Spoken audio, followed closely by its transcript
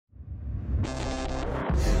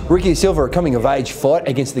Ricky Esilva, a coming-of-age fight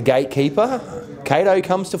against the gatekeeper. Kato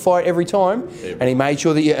comes to fight every time, and he made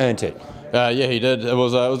sure that you earned it. Yeah, he did. It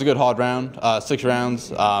was a good hard round, 6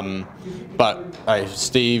 rounds. But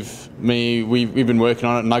Steve, we've been working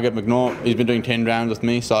on it. Nugget McNaught, he's been doing 10 rounds with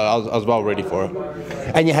me, so I was well ready for it.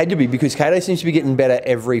 And you had to be, because Kato seems to be getting better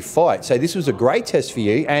every fight. So this was a great test for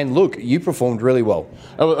you, and look, you performed really well.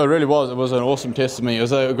 It really was. It was an awesome test for me. It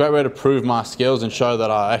was a great way to prove my skills and show that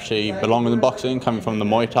I actually belong in boxing, coming from the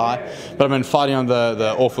Muay Thai. But I've been fighting on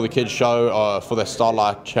the All for the Kids show for their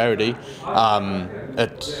Starlight charity.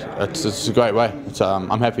 It's a great way.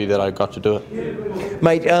 I'm happy that I got to do it.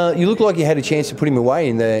 Mate, you look like you had a chance to put him away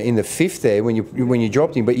in the 5th there when you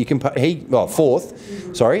dropped him, but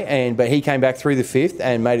fourth, sorry, but he came back through the 5th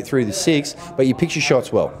and made it through the 6th. But you picked your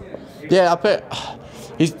shots well. Yeah, I bet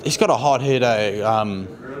he's got a hard head.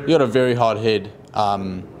 He got a very hard head.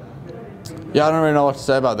 Yeah, I don't really know what to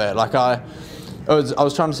say about that. Like I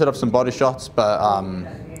was trying to set up some body shots, but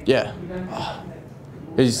yeah,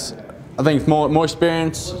 I think more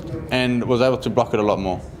experience and was able to block it a lot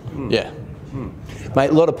more. Yeah. Mate,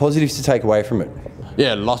 a lot of positives to take away from it.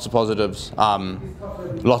 Yeah, lots of positives.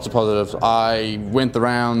 Lots of positives. I went the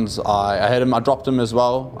rounds. I had him. I dropped him as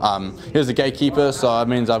well. He was the gatekeeper, so it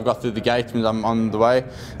means I've got through the gate. It means I'm on the way.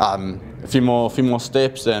 A few more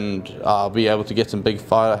steps, and I'll be able to get some big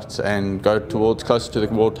fights and go closer to the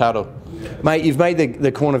world title. Mate, you've made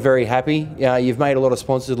the corner very happy. You've made a lot of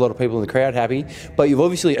sponsors, a lot of people in the crowd happy, but you've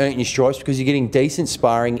obviously earned your stripes because you're getting decent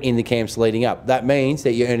sparring in the camps leading up. That means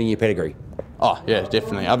that you're earning your pedigree. Oh yeah,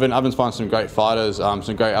 definitely. I've been sponsoring some great fighters,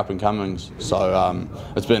 some great up and comings. So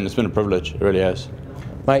it's been a privilege. It really has.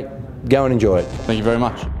 Mate, go and enjoy it. Thank you very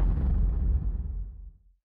much.